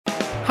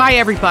Hi,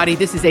 everybody.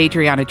 This is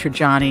Adriana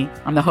Trajani.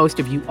 I'm the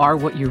host of You Are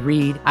What You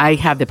Read. I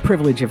have the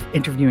privilege of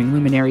interviewing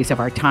luminaries of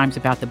our times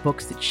about the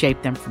books that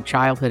shaped them from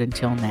childhood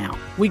until now.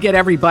 We get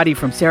everybody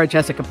from Sarah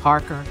Jessica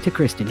Parker to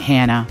Kristen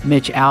Hanna,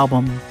 Mitch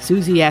Albom,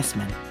 Susie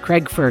Essman,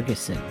 Craig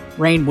Ferguson,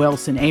 Rainn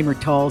Wilson, Amor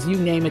Tolls, you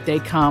name it, they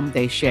come,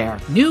 they share.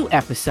 New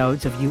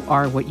episodes of You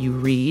Are What You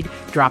Read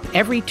drop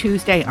every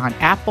Tuesday on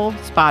Apple,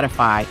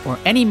 Spotify, or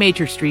any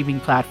major streaming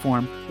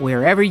platform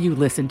wherever you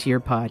listen to your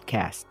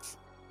podcasts.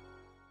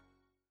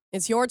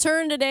 It's your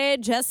turn today,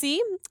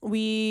 Jesse.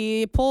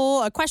 We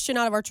pull a question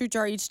out of our truth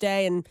jar each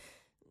day, and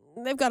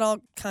they've got all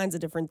kinds of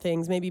different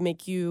things. Maybe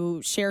make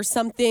you share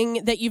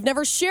something that you've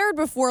never shared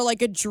before,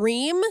 like a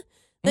dream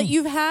that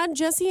you've had,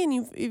 Jesse, and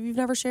you've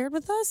never shared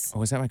with us.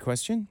 Oh, is that my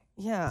question?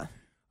 Yeah.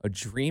 A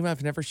dream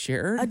I've never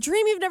shared? A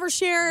dream you've never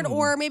shared,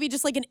 or maybe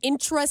just like an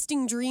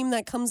interesting dream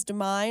that comes to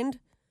mind.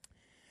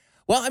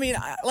 Well, I mean,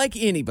 like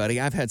anybody,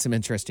 I've had some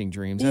interesting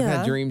dreams. I've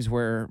had dreams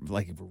where,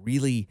 like,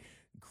 really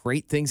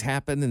great things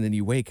happen, and then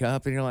you wake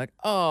up and you're like,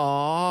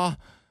 oh,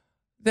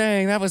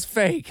 dang, that was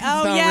fake.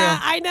 Oh, Not yeah, real.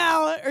 I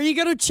know. Are you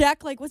going to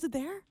check, like, was it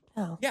there?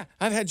 Oh. Yeah,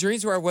 I've had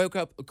dreams where I woke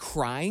up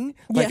crying,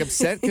 like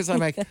upset, because I'm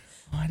like,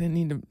 I didn't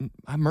need to,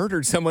 I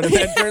murdered someone. And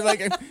then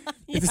like,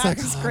 it's like,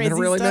 I'm going to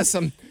really miss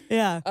them.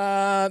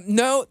 Yeah.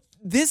 No,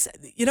 this,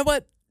 you know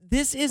what?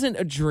 This isn't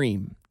a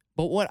dream.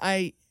 But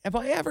have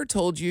I ever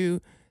told you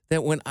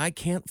that when I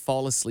can't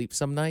fall asleep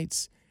some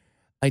nights,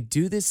 I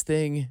do this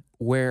thing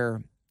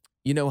where,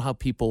 you know how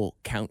people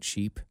count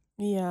sheep?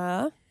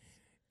 Yeah.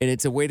 And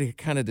it's a way to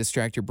kind of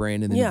distract your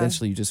brain, and then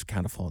eventually you just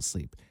kind of fall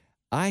asleep.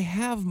 I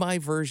have my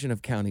version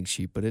of counting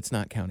sheep, but it's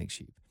not counting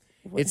sheep.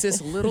 It's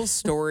this little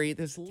story,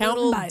 this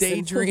little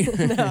daydream.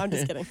 No, I'm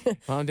just kidding.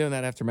 Well, I'm doing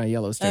that after my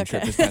Yellowstone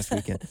trip this past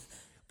weekend.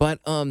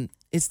 But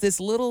it's this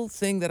little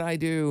thing that I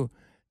do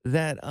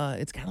that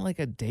it's kind of like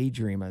a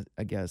daydream,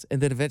 I guess.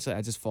 And then eventually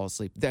I just fall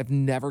asleep. I've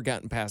never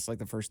gotten past like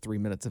the first 3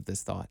 minutes of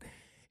this thought.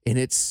 And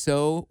it's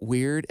so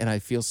weird, and I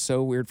feel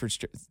so weird for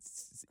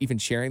even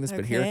sharing this,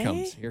 but here it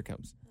comes. Here it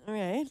comes. All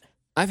right.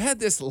 I've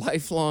had this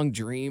lifelong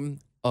dream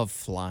of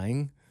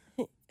flying.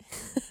 Oh,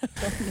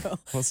 no.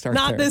 We'll start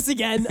Not there. this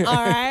again.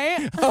 All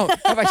right. Oh,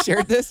 have I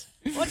shared this?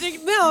 No,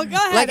 go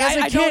ahead. Like, as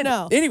a I kid, don't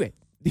know. Anyway,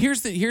 here's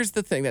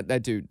the thing that I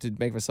do to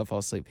make myself fall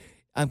asleep.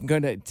 I'm not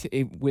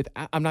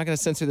going to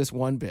censor this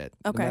one bit,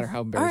 no matter how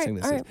embarrassing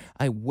this is.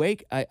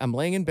 I'm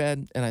laying in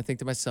bed, and I think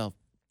to myself,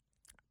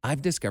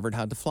 I've discovered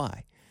how to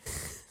fly.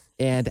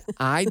 And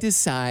I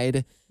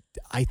decide,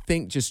 I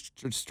think just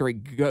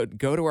straight go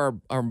to our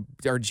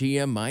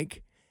GM,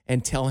 Mike,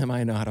 and tell him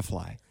I know how to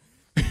fly.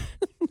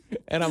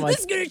 And I'm like,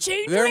 this is going to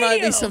change there radio.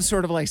 might be some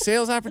sort of like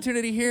sales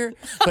opportunity here.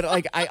 But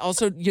like, I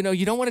also, you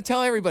don't want to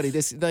tell everybody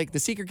this, like the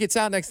secret gets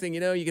out. Next thing you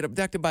know, you get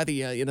abducted by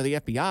the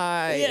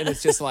FBI, and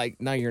it's just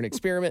like, now you're an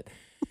experiment.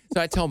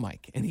 So I tell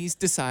Mike, and he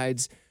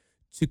decides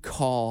to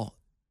call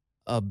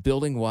a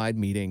building-wide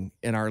meeting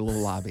in our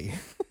little lobby.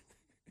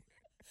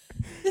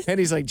 And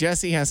he's like,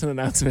 Jesse has an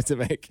announcement to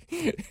make.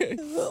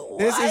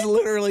 This is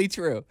literally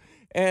true.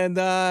 And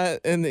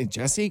then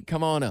Jesse,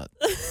 come on up.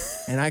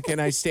 And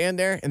I stand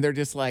there, and they're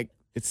just like,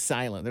 it's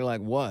silent. They're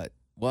like, what?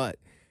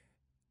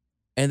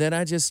 And then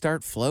I just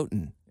start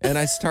floating, and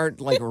I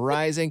start like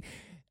rising,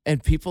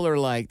 and people are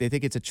like, they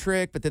think it's a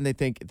trick, but then they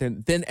think,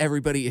 then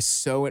everybody is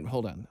so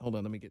hold on.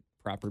 Let me get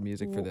proper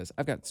music for this.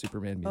 I've got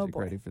Superman music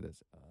ready for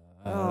this.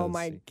 Oh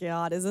my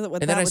God. Is it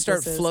what and then I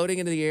start floating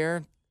into the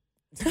air.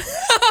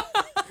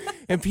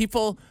 And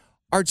people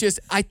are just,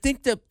 I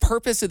think the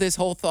purpose of this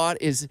whole thought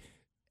is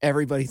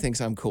everybody thinks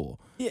I'm cool.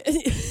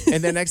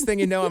 And the next thing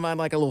you know, I'm on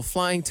like a little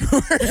flying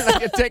tour, and I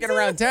get taken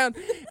around town.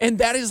 And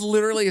that is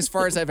literally as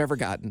far as I've ever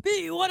gotten.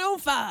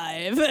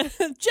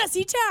 B105,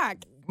 Jesse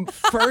Tack.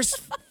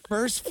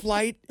 First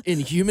flight in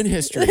human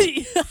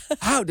history.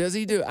 How does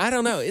he do it? I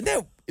don't know.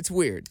 It's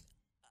weird.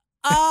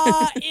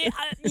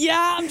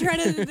 Yeah, I'm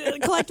trying to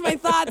collect my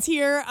thoughts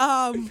here.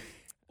 How do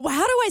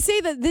I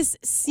say that this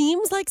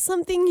seems like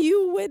something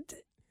you would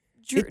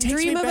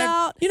dream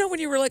about? You know, when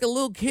you were like a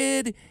little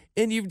kid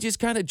and you just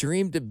kind of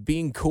dreamed of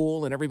being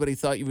cool and everybody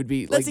thought you would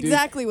be That's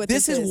exactly what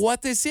this is. This is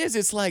what this is.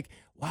 It's like,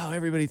 wow,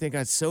 everybody think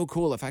I'm so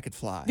cool if I could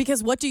fly.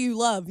 Because what do you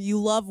love?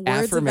 You love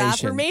words of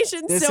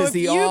affirmation. This so is if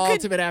the you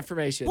ultimate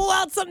affirmation. Pull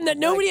out something that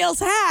nobody else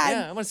had.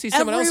 Yeah, I want to see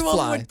someone else fly.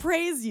 Everyone would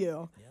praise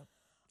you.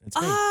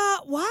 That's me.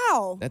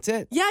 Wow. That's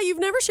it. Yeah, you've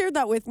never shared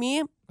that with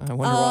me. I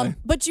wonder why.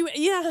 But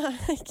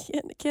I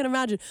can't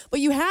imagine. But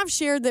you have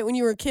shared that when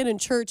you were a kid in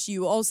church,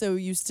 you also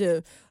used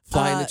to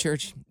fly in the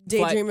church.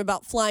 Daydream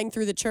about flying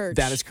through the church.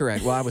 That is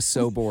correct. Well, I was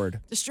so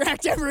bored.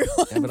 Distract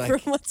everyone from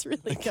what's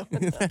really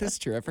going on. That is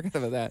true. I forgot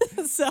about that.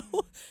 So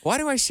why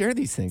do I share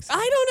these things? I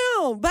don't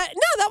know. But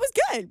no, that was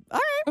good. All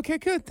right. Okay,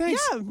 good.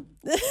 Thanks.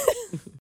 Yeah.